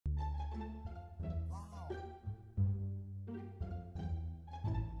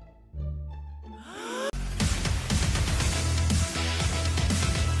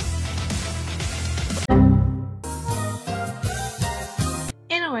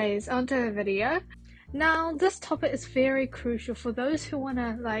anyways, onto the video. Now, this topic is very crucial for those who want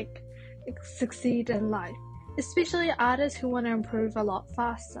to succeed in life, especially artists who want to improve a lot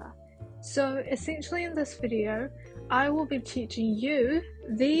faster. So essentially in this video, I will be teaching you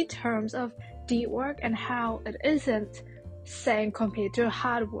the terms of deep work and how it isn't same compared to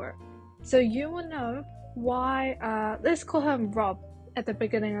hard work. So you will know why, let's call him Rob at the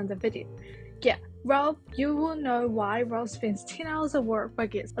beginning of the video. Yeah, Rob, you will know why Rob spends 10 hours of work but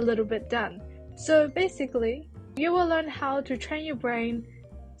gets a little bit done. So basically, you will learn how to train your brain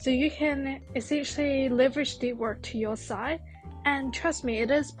so you can essentially leverage deep work to your side, and trust me, it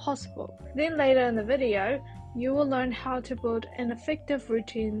is possible. Then later in the video, you will learn how to build an effective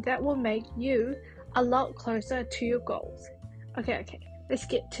routine that will make you a lot closer to your goals. Okay, let's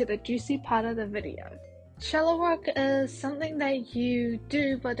get to the juicy part of the video. Shallow work is something that you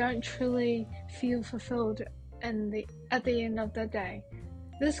do but don't truly feel fulfilled at the end of the day.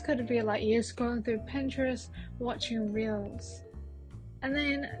 This could be like you scrolling through Pinterest, watching reels. And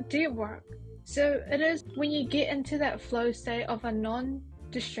then deep work. So it is when you get into that flow state of a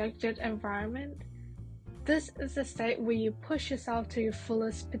non-distracted environment. This is the state where you push yourself to your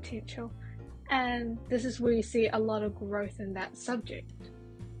fullest potential, and this is where you see a lot of growth in that subject.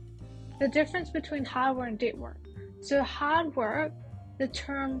 The difference between hard work and deep work. So hard work, the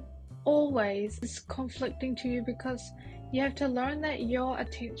term always is conflicting to you because you have to learn that your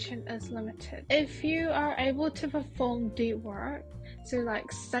attention is limited. If you are able to perform deep work, so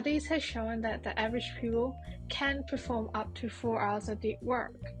like studies have shown that the average people can perform up to 4 hours of deep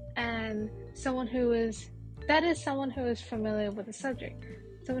work, and someone who is familiar with the subject.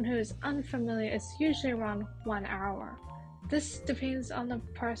 Someone who is unfamiliar is usually around 1 hour. This depends on the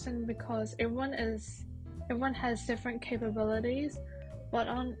person because everyone has different capabilities, but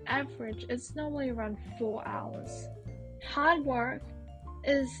on average it's normally around 4 hours. Hard work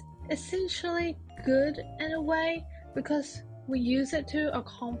is essentially good in a way because we use it to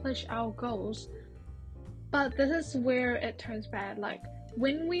accomplish our goals, but this is where it turns bad. Like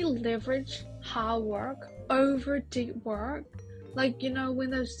when we leverage hard work over deep work, when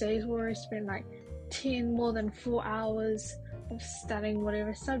those days where we spend more than 4 hours of studying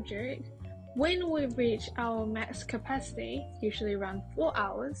whatever subject, when we reach our max capacity, usually around 4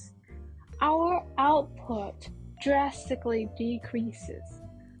 hours, our output drastically decreases.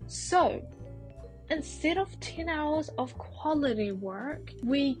 So instead of 10 hours of quality work,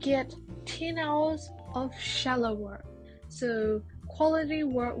 we get 10 hours of shallow work. So quality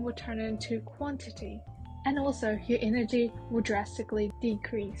work will turn into quantity, and also your energy will drastically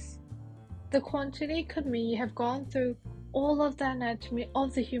decrease. The quantity could mean you have gone through all of the anatomy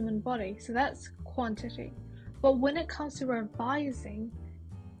of the human body, so that's quantity. But when it comes to revising,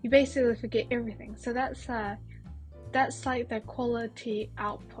 you basically forget everything. So that's like the quality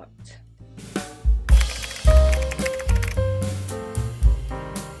output.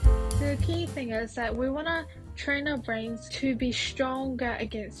 The key thing is that we want to train our brains to be stronger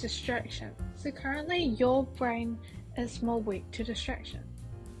against distraction. So currently your brain is more weak to distraction.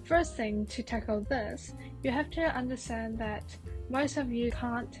 First thing to tackle this, you have to understand that most of you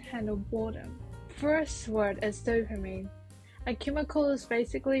can't handle boredom. First word is dopamine. A chemical is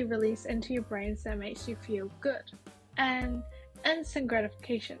basically released into your brains that makes you feel good and instant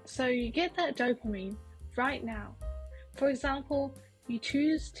gratification. So you get that dopamine right now. For example, you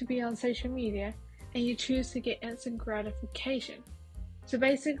choose to be on social media and you choose to get instant gratification. So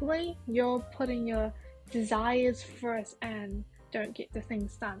basically, you're putting your desires first and don't get the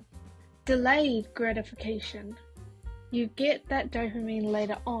things done. Delayed gratification. You get that dopamine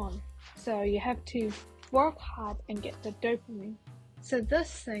later on. So you have to work hard and get the dopamine. So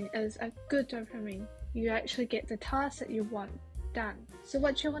this thing is a good dopamine. You actually get the task that you want done. So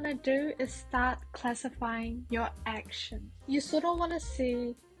what you want to do is start classifying your action. You sort of want to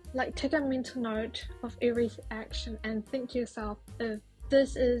see, take a mental note of every action and think to yourself if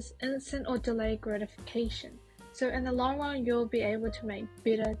this is instant or delayed gratification. So in the long run, you'll be able to make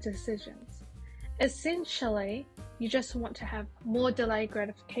better decisions. Essentially, you just want to have more delayed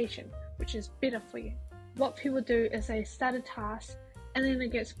gratification, which is better for you. What people do is they start a task and then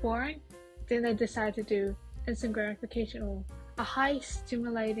it gets boring, then they decide to do instant gratification or a high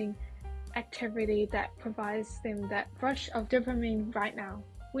stimulating activity that provides them that rush of dopamine right now.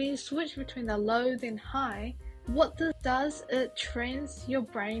 When you switch between the low then high, what this does, it trains your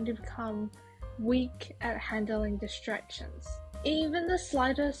brain to become weak at handling distractions. Even the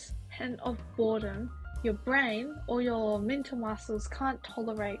slightest hint of boredom, your brain or your mental muscles can't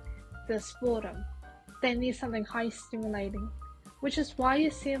tolerate this boredom. They need something high stimulating, which is why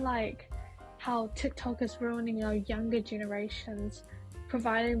you see how TikTok is ruining our younger generation's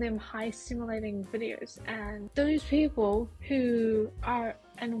providing them high stimulating videos, and those people who are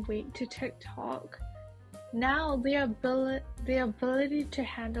weak to TikTok, now the ability to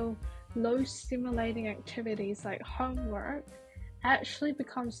handle low stimulating activities like homework actually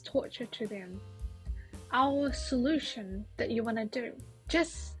becomes torture to them. Our solution that you want to do,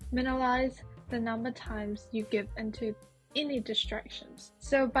 just minimize the number of times you give into any distractions.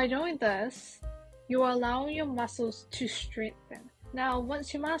 So by doing this, you are allowing your muscles to strengthen. Now,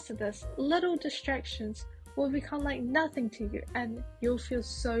 once you master this, little distractions will become like nothing to you, and you'll feel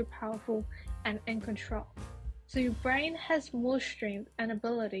so powerful and in control. So your brain has more strength and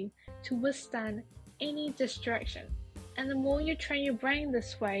ability to withstand any distraction. And the more you train your brain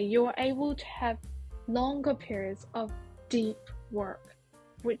this way, you are able to have longer periods of deep work,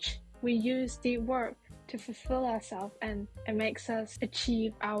 which we use deep work to fulfill ourselves, and it makes us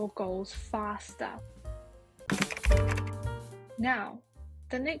achieve our goals faster. Now,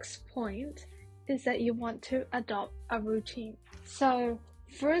 the next point is that you want to adopt a routine. So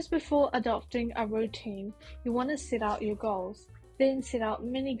first, before adopting a routine, you want to set out your goals, then set out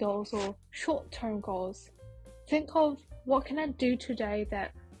mini goals or short-term goals. Think of what can I do today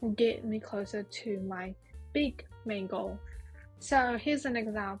that will get me closer to my big main goal. So here's an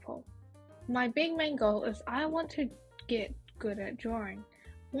example. My big main goal is I want to get good at drawing.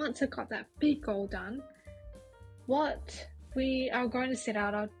 Once I got that big goal done, what we are going to set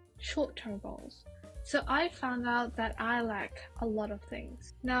out our short-term goals. So I found out that I lack a lot of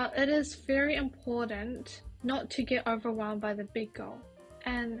things. Now, it is very important not to get overwhelmed by the big goal,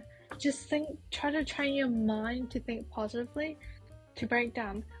 and just try to train your mind to think positively, to break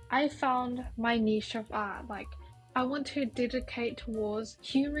down. I found my niche of art, like I want to dedicate towards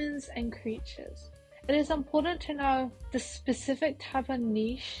humans and creatures. It is important to know the specific type of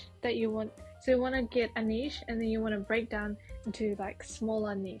niche that you want. So you want to get a niche, and then you want to break down into like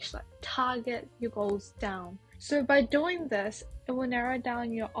smaller niche, like target your goals down. So by doing this, it will narrow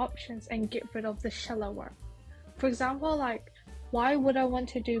down your options and get rid of the shallow work. For example, like why would I want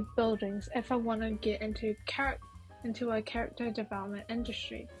to do buildings if I want to get into a character development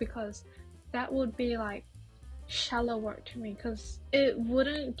industry? Because that would be like shallow work to me, because it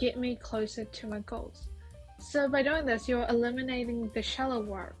wouldn't get me closer to my goals. So by doing this, you're eliminating the shallow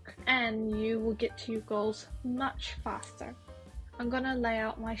work, and you will get to your goals much faster. I'm gonna lay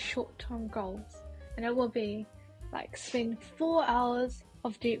out my short-term goals, and it will be like spend 4 hours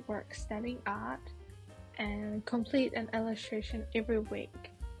of deep work studying art and complete an illustration every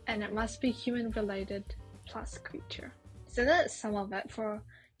week, and it must be human related plus creature. So that's some of it, for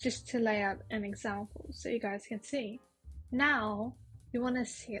just to lay out an example so you guys can see. Now you want to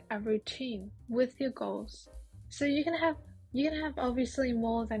set a routine with your goals. So you can have obviously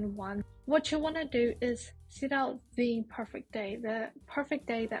more than one. What you want to do is set out the perfect day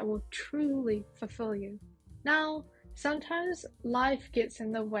that will truly fulfill you. Now, sometimes life gets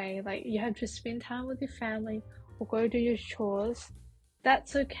in the way, like you have to spend time with your family or go do your chores.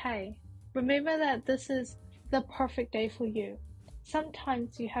 That's okay. Remember that this is the perfect day for you.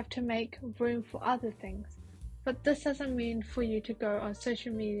 Sometimes you have to make room for other things, but this doesn't mean for you to go on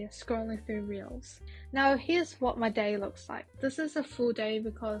social media scrolling through reels. Now here's what my day looks like. This is a full day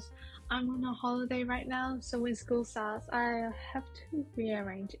because I'm on a holiday right now, so when school starts I have to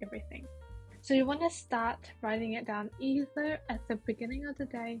rearrange everything. So you want to start writing it down either at the beginning of the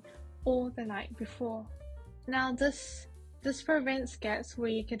day or the night before. Now this prevents gaps where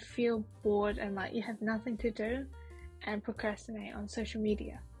you could feel bored and like you have nothing to do and procrastinate on social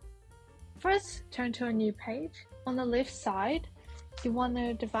media. First, turn to a new page. On the left side, you want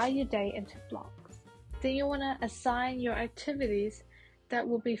to divide your day into blocks. Then you want to assign your activities that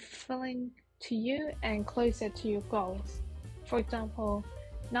will be fulfilling to you and closer to your goals. For example,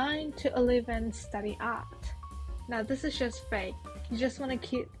 9 to 11 study art. Now this is just vague. You just want to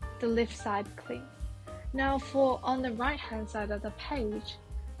keep the left side clean. Now for on the right hand side of the page,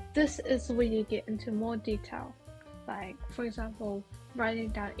 this is where you get into more detail. Like for example, writing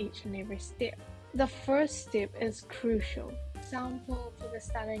down each and every step. The first step is crucial. Example, for the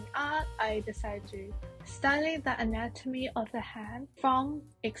studying art, I decided to study the anatomy of the hand from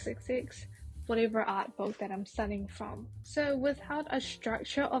XXX, whatever art book that I'm studying from. So without a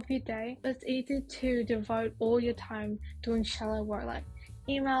structure of your day, it's easy to devote all your time doing shallow work like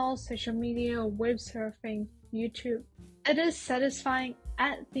email, social media, web surfing, YouTube. It is satisfying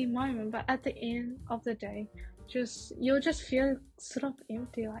at the moment, but at the end of the day, you'll just feel sort of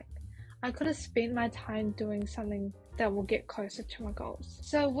empty, like I could have spent my time doing something that will get closer to my goals.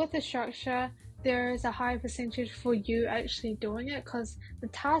 So with the structure, there is a high percentage for you actually doing it because the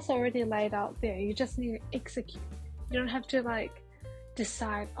task's already laid out there. You just need to execute. You don't have to like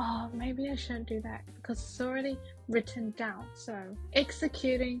decide, oh, maybe I shouldn't do that because it's already written down. So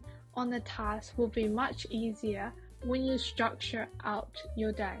executing on the task will be much easier when you structure out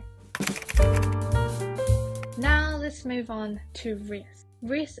your day. Now let's move on to rest.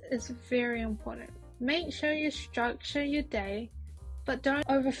 Rest is very important. Make sure you structure your day, but don't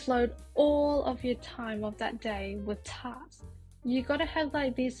overload all of your time of that day with tasks. You gotta have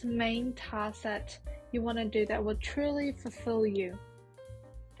like these main tasks that you want to do that will truly fulfill you,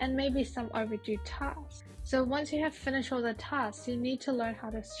 and maybe some overdue tasks. So once you have finished all the tasks, you need to learn how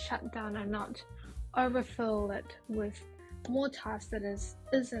to shut down and not overfill it with more tasks that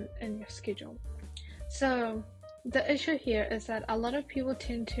isn't in your schedule. So the issue here is that a lot of people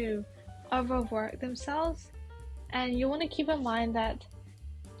tend to overwork themselves, and you want to keep in mind that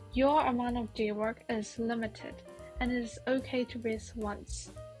your amount of day work is limited, and it is okay to rest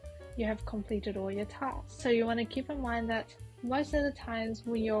once you have completed all your tasks. So you want to keep in mind that most of the times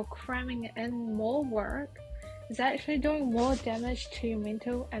when you're cramming in more work, it's actually doing more damage to your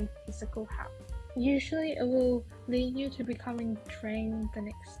mental and physical health. Usually it will lead you to becoming drained the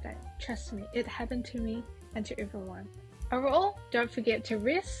next day. Trust me, it happened to me and to everyone. Overall, don't forget to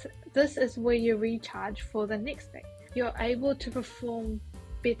rest. This is where you recharge for the next day. You're able to perform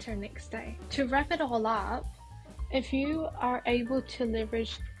better next day. To wrap it all up, if you are able to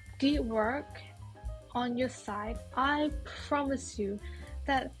leverage deep work on your side, I promise you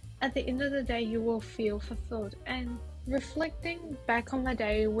that at the end of the day you will feel fulfilled. And reflecting back on my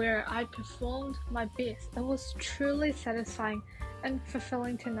day where I performed my best, it was truly satisfying and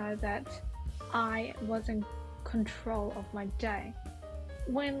fulfilling to know that I was in control of my day.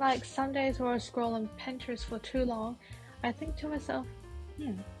 When like some days where I scroll on Pinterest for too long, I think to myself,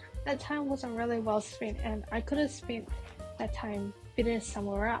 that time wasn't really well spent, and I could have spent that time better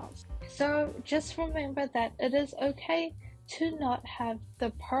somewhere else. So just remember that it is okay to not have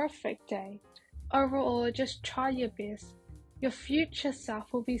the perfect day. Overall, just try your best. Your future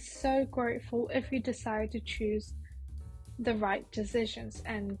self will be so grateful if you decide to choose the right decisions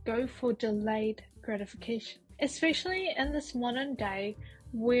and go for delayed gratification. Especially in this modern day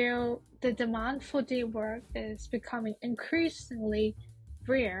where the demand for deep work is becoming increasingly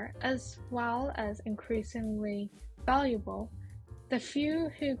rare as well as increasingly valuable, the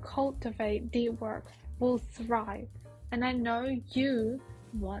few who cultivate deep work will thrive, and I know you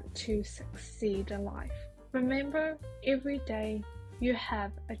want to succeed in life. Remember, every day you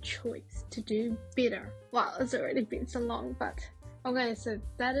have a choice to do better. Wow, it's already been so long, but okay, so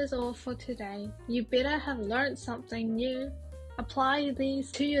that is all for today. You better have learned something new. Apply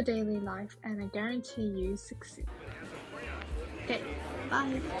these to your daily life and I guarantee you succeed. Okay,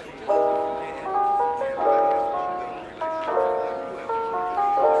 bye.